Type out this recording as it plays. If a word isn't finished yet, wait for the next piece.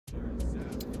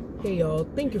Hey y'all,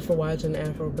 thank you for watching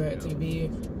Brats TV.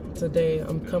 Today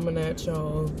I'm coming at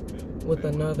y'all with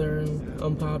another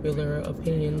unpopular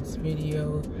opinions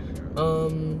video.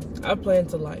 I plan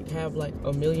to have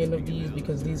a million of these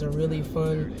because these are really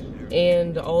fun,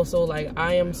 and also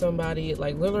I am somebody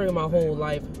literally my whole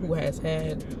life who has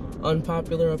had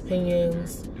unpopular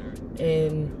opinions,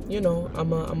 and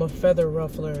I'm a feather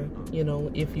ruffler,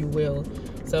 if you will.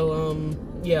 So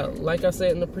yeah, like I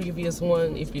said in the previous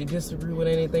one, if you disagree with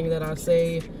anything that I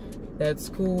say, that's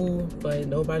cool, but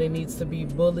nobody needs to be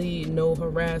bullied, no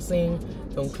harassing,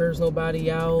 don't curse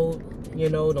nobody out,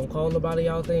 don't call nobody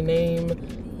out their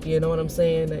name, you know what I'm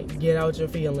saying? Get out your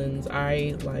feelings,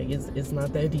 alright? It's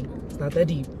not that deep. It's not that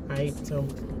deep, alright? So,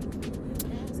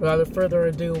 without further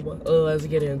ado, let's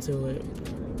get into it.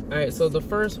 Alright, so the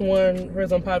first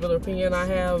unpopular opinion I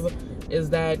have is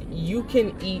that you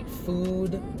can eat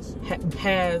food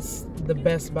past the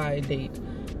best by date.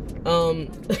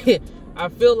 I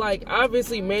feel like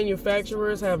obviously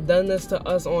manufacturers have done this to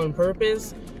us on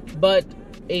purpose, but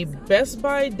a best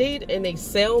by date and a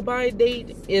sell by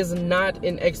date is not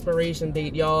an expiration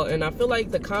date, y'all. And I feel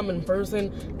like the common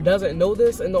person doesn't know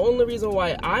this, and the only reason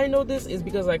why I know this is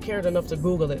because I cared enough to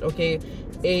Google it, okay?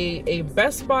 A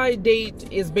best by date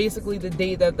is basically the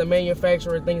date that the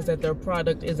manufacturer thinks that their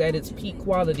product is at its peak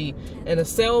quality, and a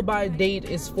sell by date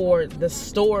is for the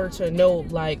store to know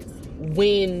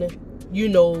when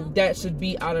that should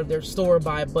be out of their store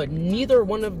by. But neither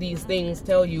one of these things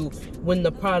tell you when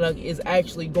the product is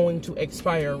actually going to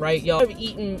expire, right, y'all? I've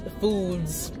eaten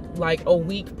foods a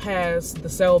week past the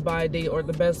sell by date or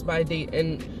the best by date,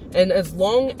 and as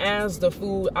long as the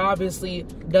food obviously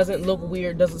doesn't look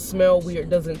weird, doesn't smell weird,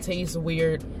 doesn't taste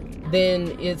weird,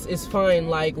 then it's fine.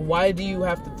 Why do you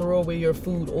have to throw away your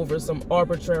food over some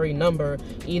arbitrary number?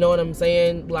 You know what I'm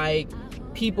saying?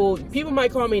 People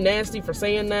might call me nasty for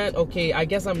saying that. Okay, I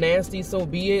guess I'm nasty, so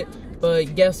be it.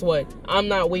 But guess what? I'm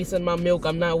not wasting my milk.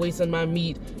 I'm not wasting my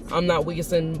meat. I'm not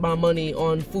wasting my money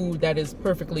on food that is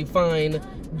perfectly fine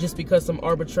just because some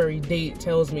arbitrary date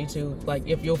tells me to.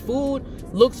 If your food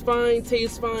looks fine,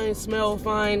 tastes fine, smell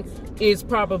fine, it's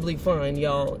probably fine,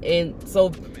 y'all. And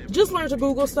so just learn to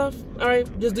Google stuff, all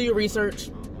right? Just do your research.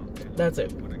 That's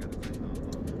it.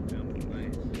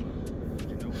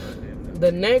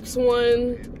 The next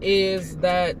one is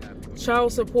that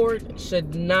child support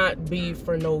should not be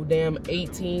for no damn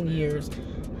 18 years.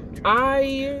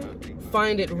 I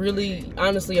find it really,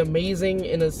 honestly, amazing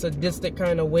in a sadistic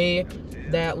kind of way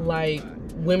that,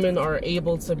 women are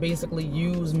able to basically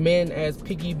use men as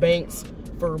piggy banks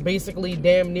for basically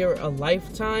damn near a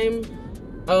lifetime.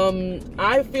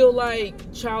 I feel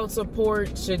like child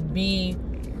support should be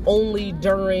only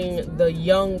during the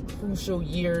young, crucial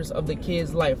years of the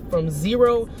kid's life. From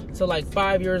 0 to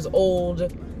 5 years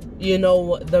old,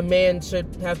 the man should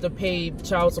have to pay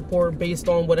child support based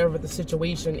on whatever the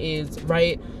situation is,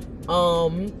 right?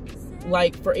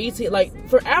 For 18,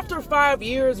 for after 5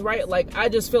 years, right? I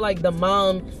just feel like the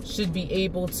mom should be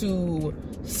able to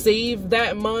save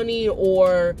that money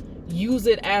or use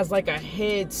it as a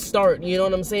head start, you know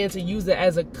what I'm saying, to use it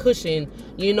as a cushion,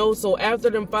 so after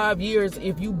them 5 years,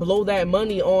 if you blow that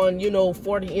money on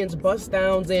 40-inch bust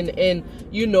downs and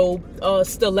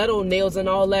stiletto nails and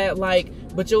all that,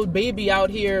 but your baby out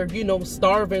here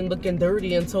starving, looking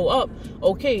dirty and toe up,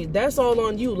 okay, that's all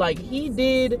on you. He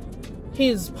did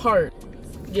his part.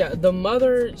 Yeah, the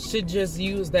mother should just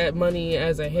use that money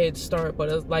as a head start. But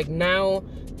it's now,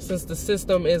 since the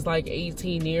system is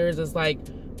 18 years, it's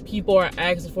people are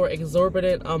asking for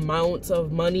exorbitant amounts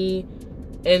of money,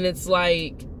 and it's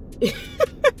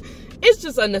it's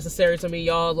just unnecessary to me,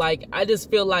 y'all. I just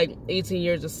feel 18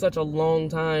 years is such a long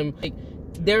time.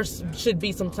 There should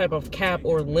be some type of cap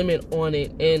or limit on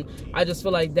it, and I just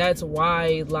feel that's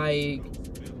why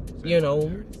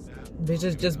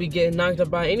bitches just be getting knocked up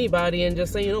by anybody and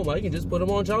just saying, I can just put them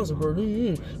on child support.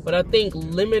 But I think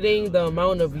limiting the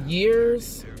amount of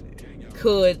years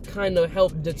could kind of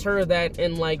help deter that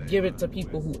and give it to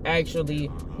people who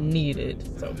actually need it.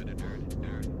 So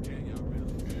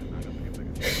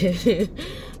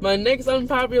my next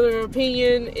unpopular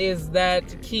opinion is that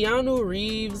Keanu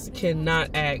Reeves cannot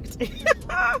act.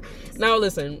 Now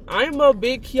listen, I'm a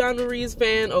big Keanu Reeves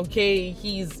fan, okay?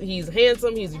 He's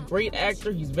handsome, he's a great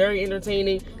actor, he's very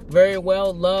entertaining, very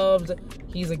well loved,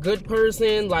 he's a good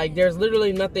person, there's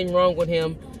literally nothing wrong with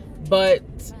him, but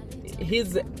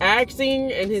his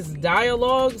acting and his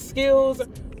dialogue skills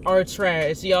are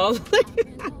trash, y'all.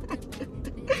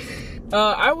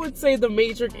 I would say The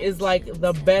Matrix is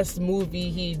the best movie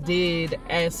he did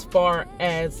as far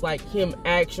as him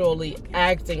actually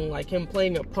acting, him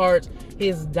playing a part,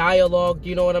 his dialogue,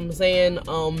 you know what I'm saying?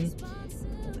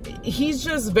 he's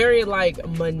just very like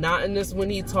monotonous when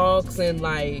he talks, and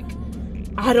like,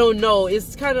 I don't know,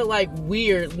 it's kind of like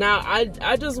weird. Now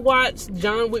I just watched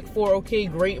John Wick 4. Okay,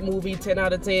 great movie, 10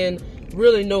 out of 10.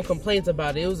 Really no complaints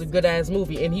about it. It was a good ass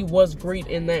movie, and he was great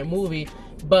in that movie.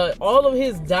 But all of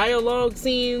his dialogue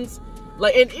scenes,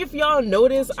 like, and if y'all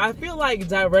notice, I feel like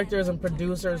directors and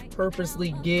producers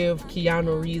purposely give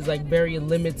Keanu Reeves like very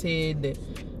limited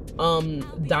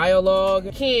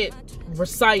dialogue. Can't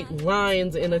recite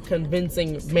lines in a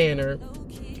convincing manner.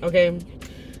 Okay.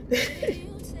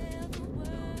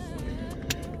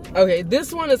 Okay,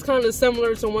 this one is kind of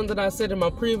similar to one that I said in my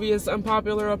previous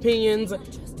Unpopular Opinions,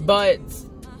 but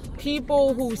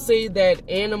people who say that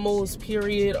animals,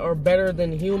 period, are better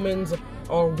than humans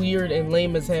are weird and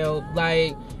lame as hell.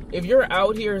 Like, if you're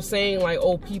out here saying like,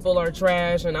 oh, people are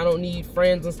trash and I don't need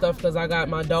friends and stuff because I got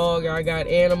my dog or I got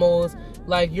animals,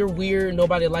 like, you're weird,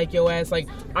 nobody like your ass. Like,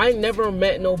 I never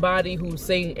met nobody who's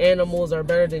saying animals are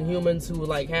better than humans, who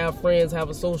like have friends, have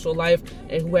a social life,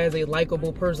 and who has a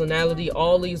likable personality.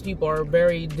 All these people are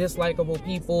very dislikable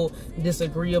people,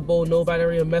 disagreeable, nobody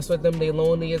really mess with them, they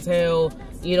lonely as hell,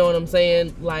 you know what I'm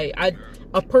saying? Like,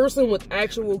 a person with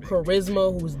actual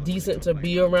charisma who's decent to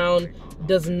be around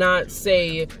does not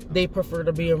say they prefer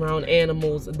to be around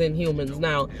animals than humans.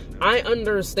 Now, I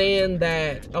understand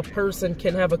that a person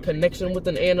can have a connection with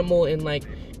an animal, and like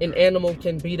an animal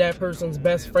can be that person's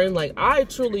best friend. Like, I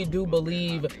truly do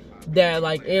believe that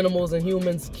like animals and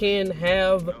humans can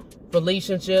have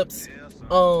relationships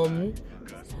and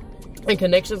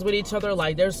connections with each other.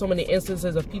 Like, there's so many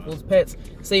instances of people's pets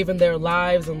saving their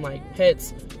lives, and like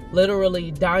pets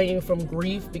literally dying from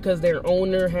grief because their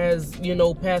owner has, you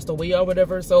know, passed away or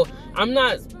whatever. So I'm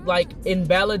not like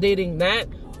invalidating that,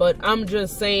 but I'm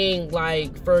just saying,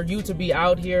 like, for you to be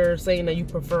out here saying that you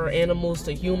prefer animals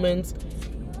to humans,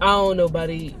 I don't know,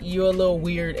 buddy, you're a little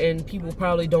weird, and people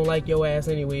probably don't like your ass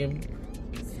anyway.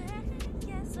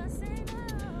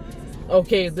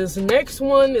 Okay, this next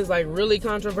one is like really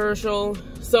controversial.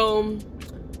 So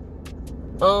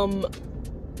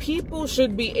people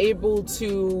should be able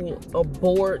to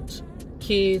abort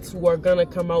kids who are gonna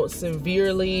come out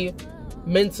severely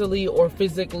mentally or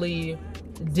physically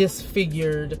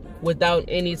disfigured without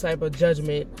any type of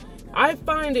judgment. I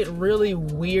find it really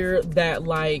weird that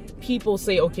like people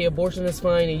say, okay, abortion is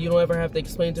fine and you don't ever have to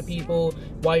explain to people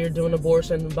why you're doing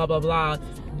abortion, blah blah blah,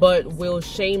 but will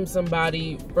shame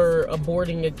somebody for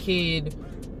aborting a kid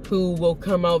who will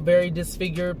come out very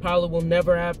disfigured, probably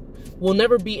will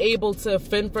never be able to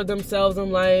fend for themselves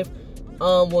in life,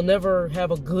 will never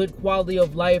have a good quality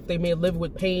of life. They may live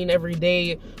with pain every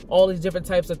day, all these different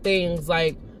types of things.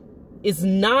 Like, it's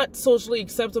not socially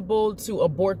acceptable to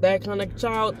abort that kind of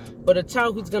child, but a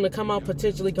child who's going to come out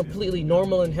potentially completely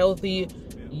normal and healthy,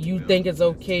 you think it's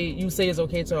okay, you say it's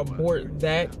okay to abort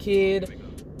that kid,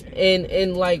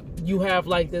 and like you have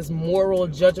like this moral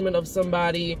judgment of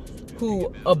somebody who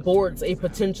aborts a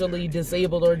potentially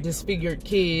disabled or disfigured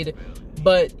kid,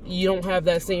 but you don't have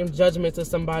that same judgment to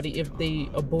somebody if they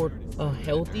abort a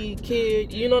healthy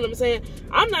kid. You know what I'm saying?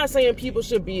 I'm not saying people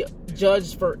should be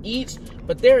judged for each,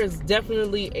 but there is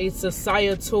definitely a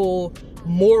societal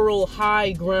moral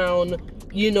high ground,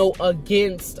 you know,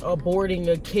 against aborting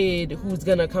a kid who's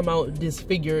gonna come out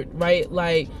disfigured, right?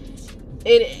 Like,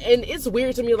 and it's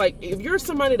weird to me, like, if you're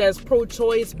somebody that's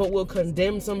pro-choice but will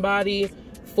condemn somebody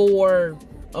for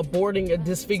aborting a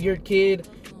disfigured kid,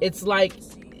 it's like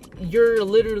you're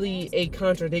literally a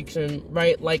contradiction,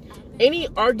 right? Like, any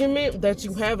argument that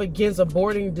you have against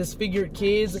aborting disfigured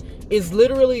kids is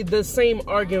literally the same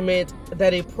argument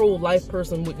that a pro-life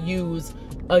person would use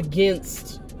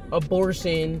against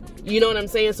abortion. You know what I'm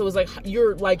saying? So it's like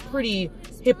you're like pretty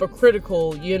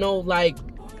hypocritical, you know? Like,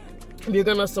 if you're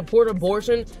gonna support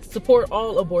abortion, support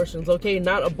all abortions, okay?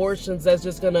 Not abortions that's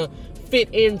just gonna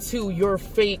fit into your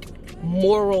fake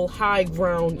moral high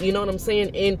ground, you know what I'm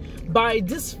saying? And by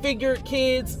disfigured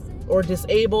kids or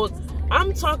disabled,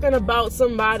 I'm talking about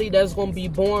somebody that's gonna be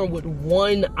born with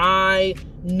one eye,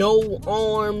 no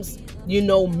arms, you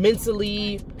know,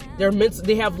 mentally,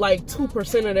 they have like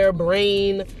 2% of their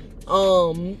brain,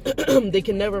 they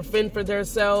can never fend for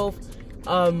themselves,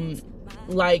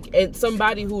 like, and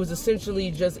somebody who is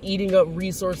essentially just eating up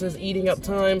resources, eating up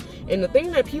time. And the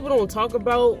thing that people don't talk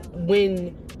about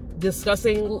when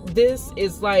discussing this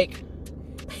is like,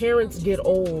 parents get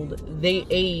old, they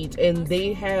age, and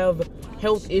they have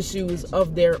health issues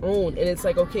of their own. And it's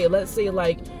like, okay, let's say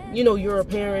like, you know, you're a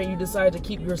parent, you decide to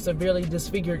keep your severely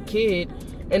disfigured kid,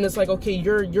 and it's like, okay,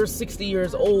 you're 60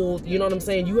 years old, you know what I'm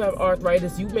saying? You have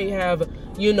arthritis, you may have,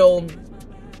 you know,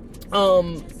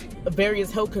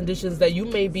 various health conditions that you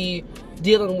may be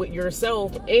dealing with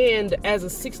yourself. And as a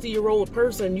 60-year-old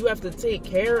person, you have to take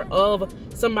care of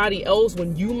somebody else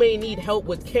when you may need help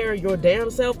with care your damn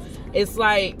self. It's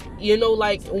like, you know,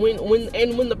 like when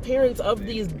the parents of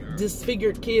these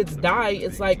disfigured kids die,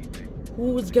 it's like,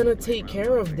 who's gonna take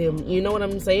care of them? You know what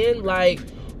I'm saying? Like,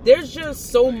 there's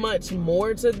just so much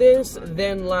more to this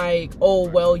than like, oh,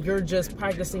 well, you're just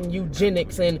practicing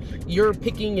eugenics and you're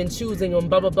picking and choosing and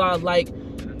blah, blah, blah. Like,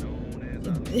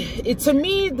 to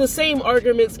me, the same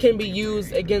arguments can be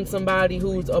used against somebody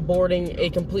who's aborting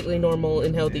a completely normal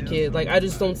and healthy kid. Like, I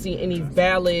just don't see any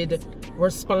valid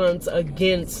response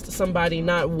against somebody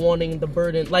not wanting the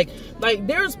burden. Like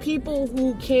there's people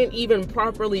who can't even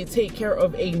properly take care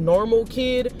of a normal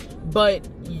kid, but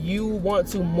you want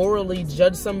to morally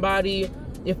judge somebody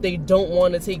if they don't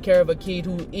want to take care of a kid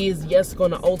who is, yes,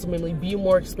 going to ultimately be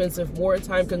more expensive, more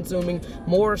time consuming,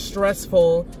 more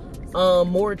stressful,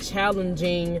 more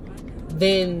challenging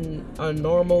than a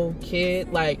normal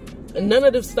kid. Like, none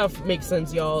of this stuff makes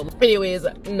sense, y'all. Anyways,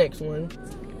 next one.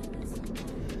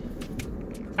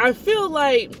 I feel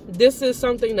like this is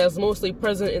something that's mostly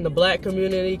present in the black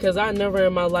community, because I never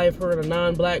in my life heard a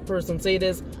non-black person say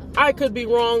this. I could be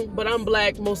wrong, but I'm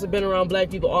black, mostly been around black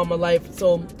people all my life,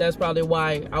 so that's probably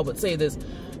why I would say this.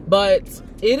 But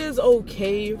it is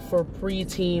okay for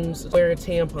preteens to wear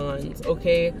tampons,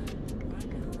 okay?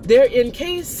 In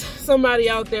case somebody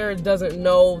out there doesn't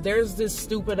know, there's this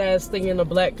stupid ass thing in the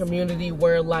black community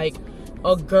where like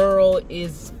a girl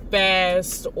is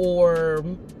fast or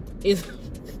is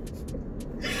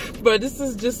but this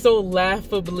is just so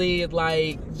laughably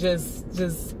like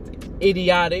just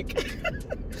idiotic.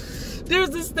 There's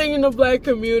this thing in the black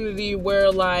community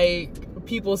where like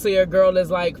people say a girl is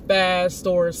like fast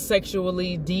or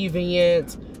sexually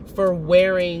deviant for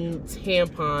wearing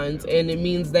tampons, and it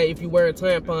means that if you wear a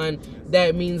tampon,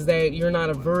 that means that you're not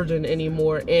a virgin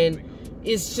anymore. And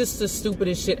it's just the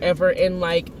stupidest shit ever. And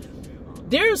like,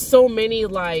 there's so many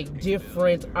like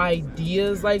different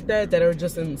ideas like that are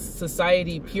just in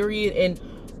society, period. And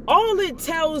all it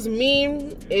tells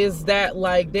me is that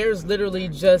like there's literally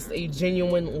just a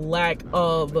genuine lack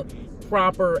of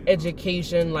proper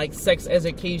education, like sex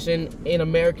education in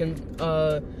American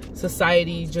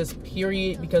society, just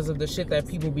period, because of the shit that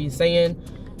people be saying.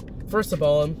 First of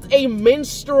all, a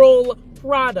menstrual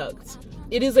product.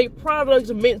 It is a product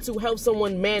meant to help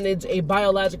someone manage a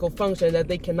biological function that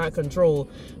they cannot control.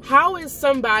 How is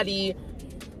somebody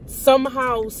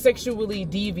somehow sexually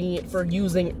deviant for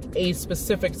using a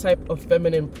specific type of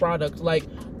feminine product? Like,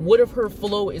 what if her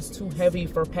flow is too heavy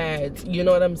for pads? You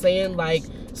know what I'm saying? Like,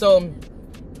 so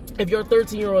if your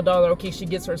 13-year-old daughter, okay, she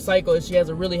gets her cycle and she has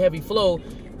a really heavy flow,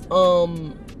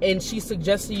 and she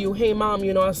suggests to you, hey mom,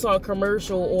 you know, I saw a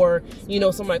commercial, or, you know,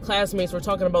 some of my classmates were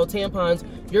talking about tampons,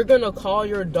 you're gonna call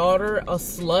your daughter a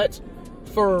slut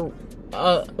for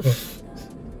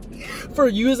for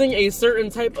using a certain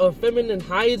type of feminine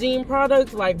hygiene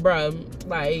product? Like, bruh,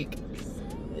 like,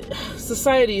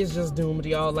 society is just doomed,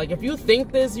 y'all. Like, if you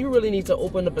think this, you really need to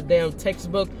open up a damn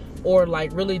textbook or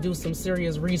like really do some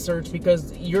serious research,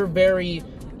 because you're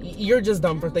just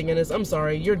dumb for thinking this. I'm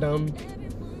sorry, you're dumb.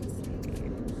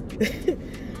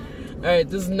 Alright,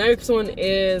 this next one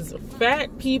is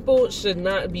fat people should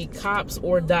not be cops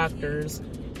or doctors.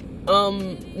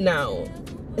 Now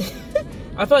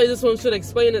I feel like this one should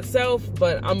explain itself,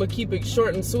 but I'm gonna keep it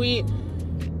short and sweet.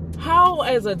 How,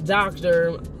 as a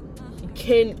doctor,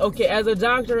 as a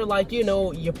doctor, like, you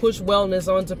know, you push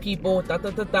wellness onto people,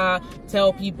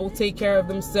 tell people take care of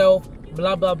themselves,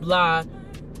 blah blah blah,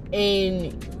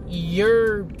 and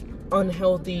you're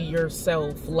unhealthy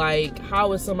yourself. Like,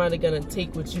 how is somebody gonna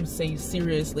take what you say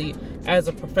seriously as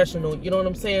a professional? You know what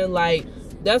I'm saying? Like,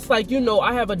 that's like, you know,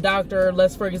 I have a doctor,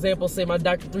 let's for example say my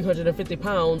doctor 350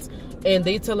 pounds, and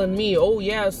they telling me, oh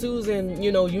yeah, Susan,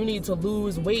 you know, you need to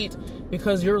lose weight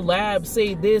because your lab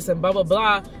say this and blah blah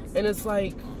blah. And it's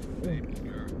like,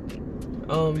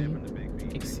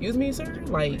 excuse me, sir?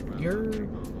 Like, you're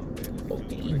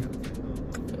okay,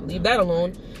 leave that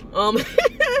alone.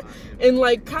 And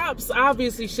like, cops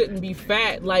obviously shouldn't be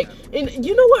fat. Like, and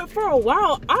you know what, for a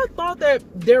while I thought that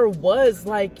there was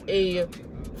like a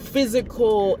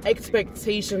physical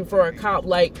expectation for a cop.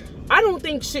 Like, I don't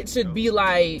think shit should be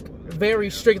like very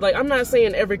strict. Like, I'm not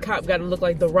saying every cop gotta look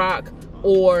like The Rock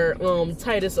or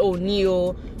Titus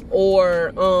O'Neil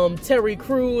or Terry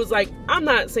Crews. Like, I'm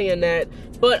not saying that,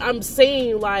 but I'm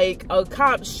saying like a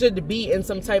cop should be in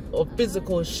some type of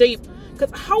physical shape,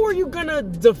 Because how are you gonna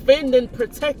defend and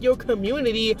protect your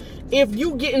community if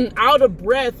you getting out of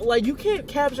breath? Like, you can't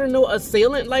capture no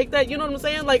assailant like that, you know what I'm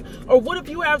saying? Like, or what if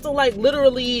you have to, like,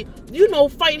 literally, you know,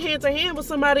 fight hand to hand with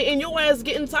somebody and your ass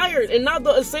getting tired, and now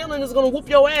the assailant is gonna whoop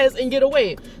your ass and get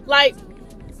away? Like,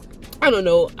 I don't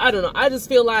know. I just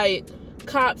feel like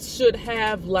cops should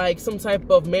have, like, some type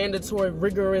of mandatory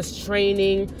rigorous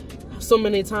training so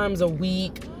many times a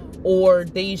week. Or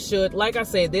they should, like I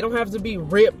said, they don't have to be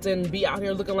ripped and be out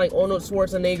here looking like Arnold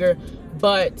Schwarzenegger,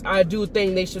 but I do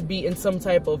think they should be in some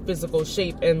type of physical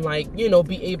shape and, like, you know,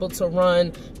 be able to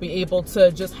run, be able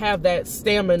to just have that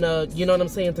stamina, you know what I'm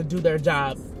saying, to do their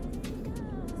job.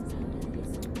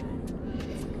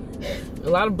 A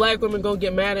lot of black women gonna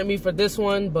get mad at me for this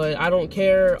one, but I don't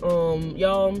care.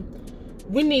 Y'all,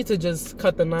 we need to just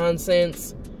cut the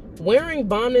nonsense. Wearing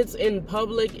bonnets in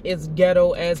public is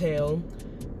ghetto as hell.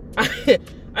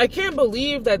 I can't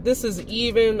believe that this is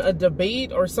even a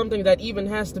debate or something that even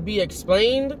has to be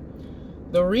explained.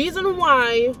 The reason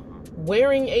why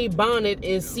wearing a bonnet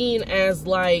is seen as,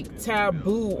 like,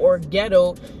 taboo or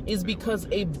ghetto is because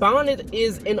a bonnet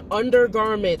is an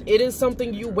undergarment. It is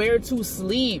something you wear to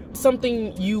sleep.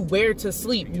 Something you wear to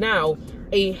sleep. Now,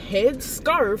 a head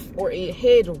scarf or a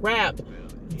head wrap,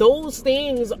 those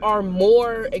things are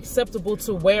more acceptable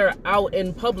to wear out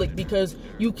in public because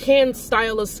you can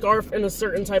style a scarf in a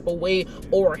certain type of way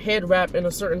or a head wrap in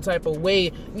a certain type of way,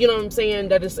 you know what I'm saying,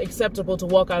 that is acceptable to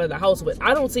walk out of the house with.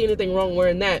 I don't see anything wrong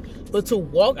wearing that, but to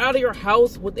walk out of your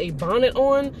house with a bonnet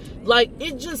on, like,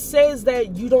 it just says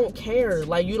that you don't care.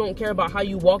 Like, you don't care about how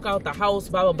you walk out the house,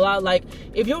 blah, blah, blah. Like,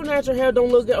 if your natural hair don't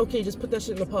look good, okay, just put that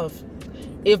shit in a puff.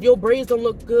 If your braids don't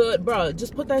look good, bruh,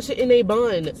 just put that shit in a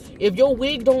bun. If your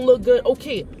wig don't look good,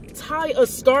 okay, tie a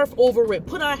scarf over it.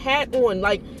 Put a hat on.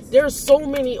 Like, there's so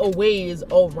many ways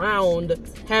around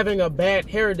having a bad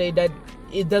hair day that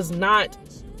it does not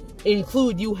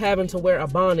include you having to wear a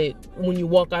bonnet when you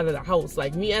walk out of the house.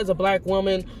 Like, me as a black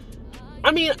woman,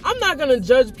 I mean, I'm not gonna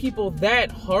judge people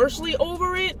that harshly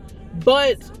over it,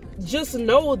 but just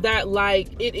know that, like,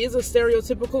 it is a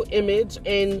stereotypical image,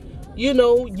 and you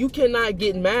know, you cannot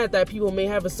get mad that people may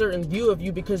have a certain view of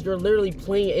you because you're literally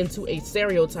playing into a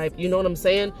stereotype, you know what I'm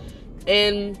saying?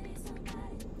 And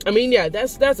I mean, yeah,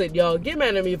 that's it, y'all. Get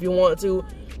mad at me if you want to.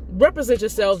 Represent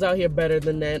yourselves out here better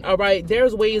than that, all right?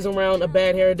 There's ways around a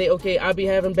bad hair day. Okay, I be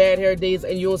having bad hair days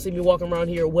and you'll see me walking around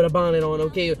here with a bonnet on,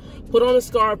 okay? Put on a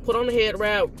scarf, put on a head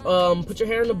wrap, put your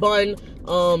hair in a bun.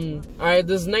 All right,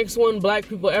 this next one, black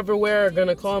people everywhere are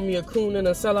gonna call me a coon and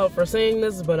a sellout for saying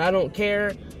this, but I don't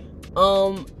care.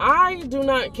 I do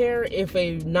not care if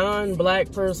a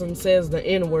non-black person says the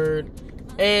N-word,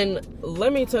 and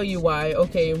let me tell you why.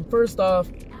 Okay, first off,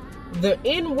 the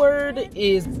N-word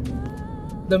is,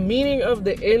 the meaning of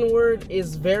the N-word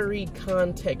is very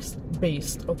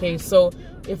context-based, okay? So,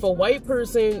 if a white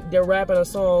person, they're rapping a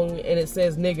song and it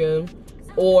says nigga,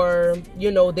 or,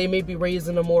 you know, they may be raised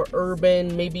in a more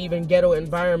urban, maybe even ghetto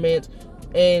environment,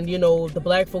 and, you know, the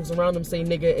black folks around them say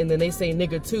nigga, and then they say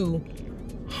nigga too,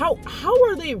 how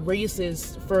are they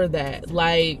racist for that?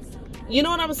 Like, you know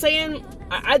what I'm saying?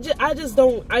 I just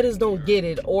don't get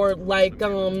it. Or like,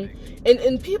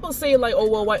 and people say like, oh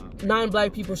well, white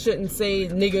non-black people shouldn't say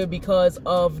nigga because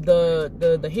of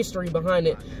the history behind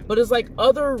it. But it's like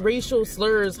other racial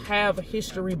slurs have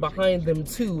history behind them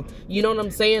too. You know what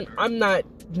I'm saying? I'm not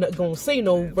gonna say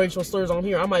no racial slurs on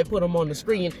here. I might put them on the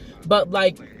screen. But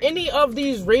like any of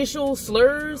these racial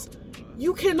slurs,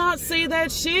 you cannot say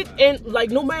that shit, and like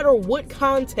no matter what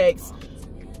context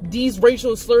these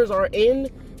racial slurs are in,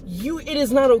 it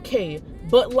is not okay.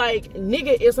 But like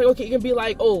nigga, it's like, okay, you can be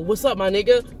like, oh, what's up my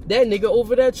nigga, that nigga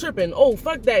over there tripping, oh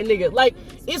fuck that nigga. Like,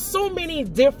 it's so many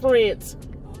different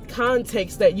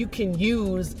contexts that you can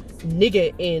use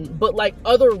nigga in. But like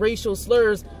other racial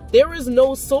slurs, there is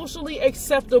no socially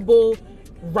acceptable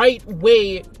right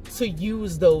way to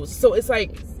use those. So it's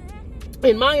like,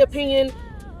 in my opinion,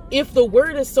 if the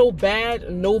word is so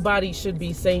bad, nobody should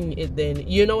be saying it then.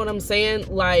 You know what I'm saying?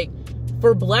 Like,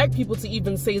 for black people to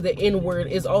even say the N-word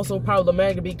is also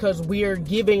problematic because we are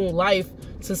giving life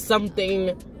to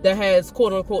something that has,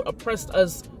 quote unquote, oppressed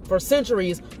us for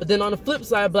centuries. But then on the flip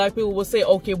side, black people will say,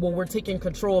 okay, well, we're taking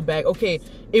control back. Okay,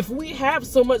 if we have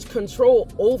so much control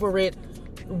over it,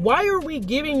 why are we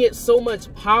giving it so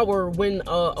much power when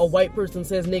a white person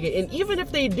says nigga? And even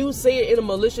if they do say it in a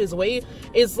malicious way,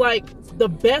 it's like the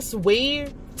best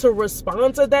way to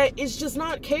respond to that is just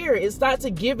not care. It's not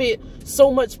to give it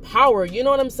so much power. You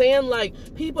know what I'm saying? Like,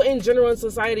 people in general in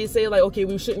society say like, okay,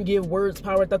 we shouldn't give words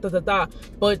power,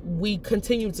 but we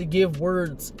continue to give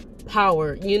words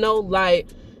power, you know? Like,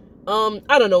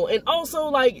 I don't know. And also,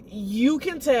 like, you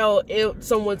can tell if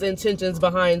someone's intentions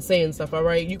behind saying stuff, all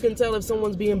right? You can tell if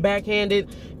someone's being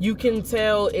backhanded. You can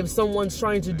tell if someone's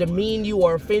trying to demean you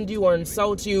or offend you or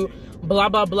insult you, blah,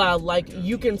 blah, blah. Like,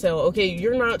 you can tell, okay,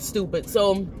 you're not stupid.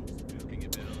 So,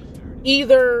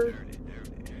 either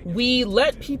we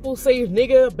let people say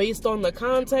nigga based on the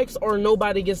context, or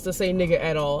nobody gets to say nigga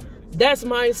at all. That's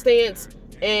my stance.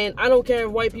 And I don't care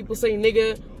if white people say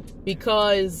nigga,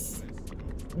 because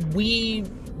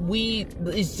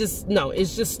it's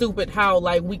just stupid how,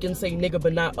 like, we can say nigga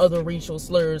but not other racial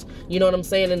slurs, you know what I'm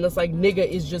saying? And it's like nigga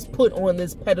is just put on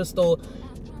this pedestal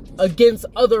against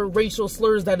other racial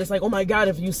slurs that it's like, oh my god,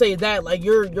 if you say that, like,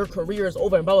 your career is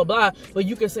over and blah blah blah. But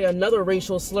you can say another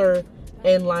racial slur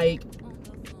and, like,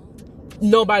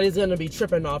 nobody's gonna be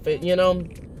tripping off it, you know?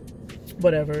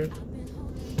 Whatever.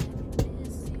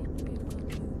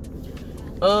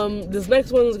 This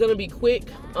next one is gonna be quick.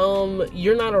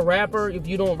 You're not a rapper if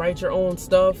you don't write your own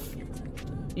stuff.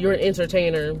 You're an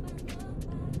entertainer.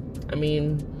 I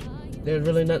mean, there's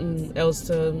really nothing else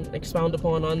to expound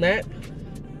upon on that.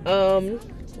 And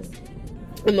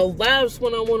the last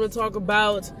one I want to talk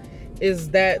about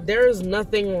is that there is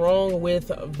nothing wrong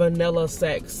with vanilla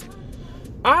sex.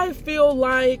 I feel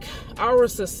like our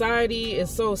society is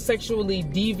so sexually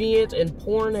deviant and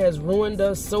porn has ruined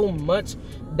us so much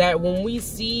that when we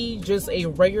see just a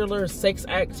regular sex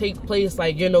act take place,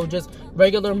 like, you know, just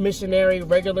regular missionary,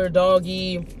 regular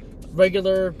doggy,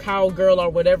 regular cowgirl or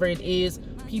whatever it is,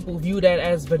 people view that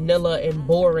as vanilla and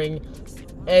boring.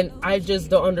 And I just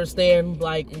don't understand,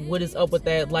 like, what is up with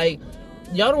that. Like,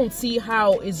 y'all don't see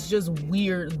how it's just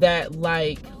weird that,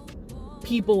 like,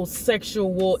 people's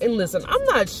sexual, and listen, I'm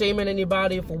not shaming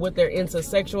anybody for what they're into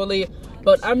sexually,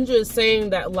 but I'm just saying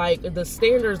that, like, the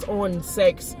standards on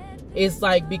sex is,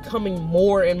 like, becoming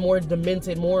more and more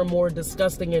demented, more and more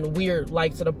disgusting and weird,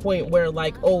 like, to the point where,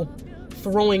 like, oh,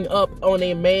 throwing up on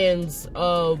a man's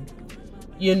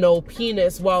you know,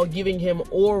 penis while giving him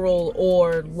oral,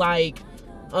 or like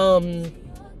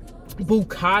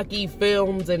bukkake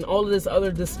films and all of this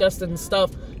other disgusting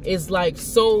stuff is, like,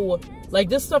 so, like,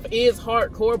 this stuff is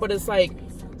hardcore, but it's, like,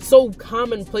 so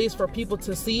commonplace for people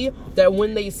to see that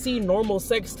when they see normal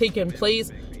sex taking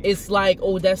place, it's like,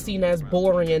 oh, that's seen as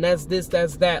boring and that's this,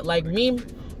 that's that. Like, me,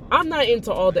 I'm not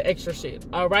into all the extra shit,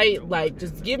 all right? Like,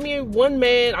 just give me one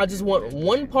man. I just want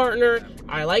one partner.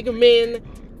 I like men.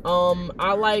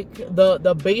 I like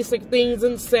the basic things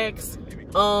in sex.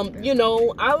 You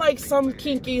know, I like some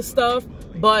kinky stuff,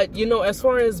 but, you know, as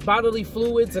far as bodily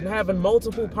fluids and having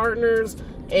multiple partners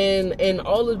and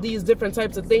all of these different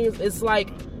types of things, it's like,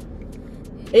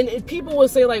 and people will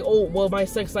say, like, oh, well, my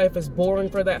sex life is boring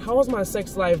for that. How is my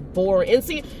sex life boring? And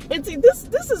see,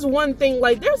 this is one thing,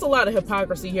 like, there's a lot of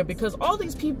hypocrisy here, because all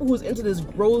these people who's into this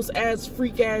gross ass,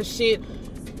 freak ass shit,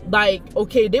 like,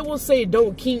 okay, they will say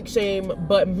don't kink shame,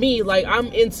 but me, like, I'm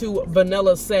into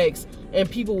vanilla sex, and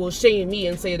people will shame me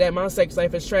and say that my sex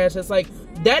life is trash. It's like,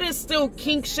 that is still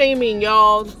kink shaming,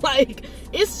 y'all. Like,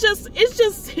 it's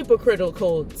just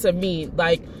hypocritical to me.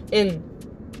 Like, and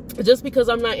just because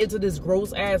I'm not into this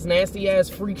gross ass, nasty ass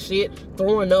freak shit,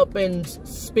 throwing up and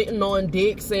spitting on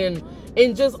dicks and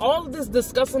just all of this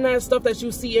disgusting ass stuff that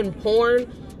you see in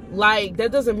porn, like,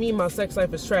 that doesn't mean my sex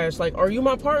life is trash. Like, are you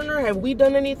my partner? Have we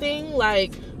done anything?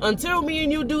 Like, until me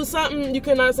and you do something, you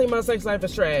cannot say my sex life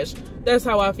is trash. That's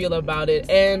how I feel about it.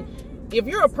 And if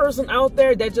you're a person out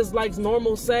there that just likes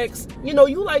normal sex, you know,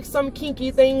 you like some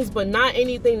kinky things, but not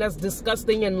anything that's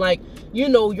disgusting, and, like, you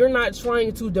know, you're not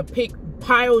trying to depict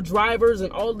pile drivers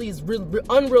and all these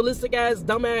unrealistic ass,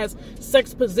 dumbass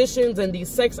sex positions and these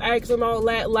sex acts and all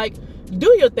that, like,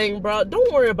 do your thing, bro.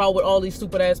 Don't worry about what all these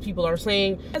stupid ass people are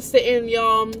saying. That's the end,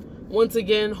 y'all. Once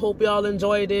again, hope y'all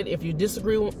enjoyed it. If you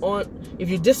disagree with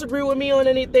me on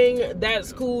anything,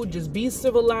 that's cool. Just be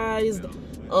civilized.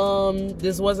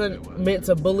 This wasn't meant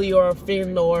to bully or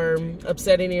offend or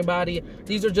upset anybody.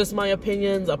 These are just my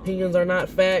opinions. Opinions are not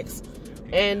facts.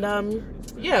 And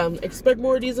yeah, expect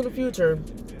more of these in the future.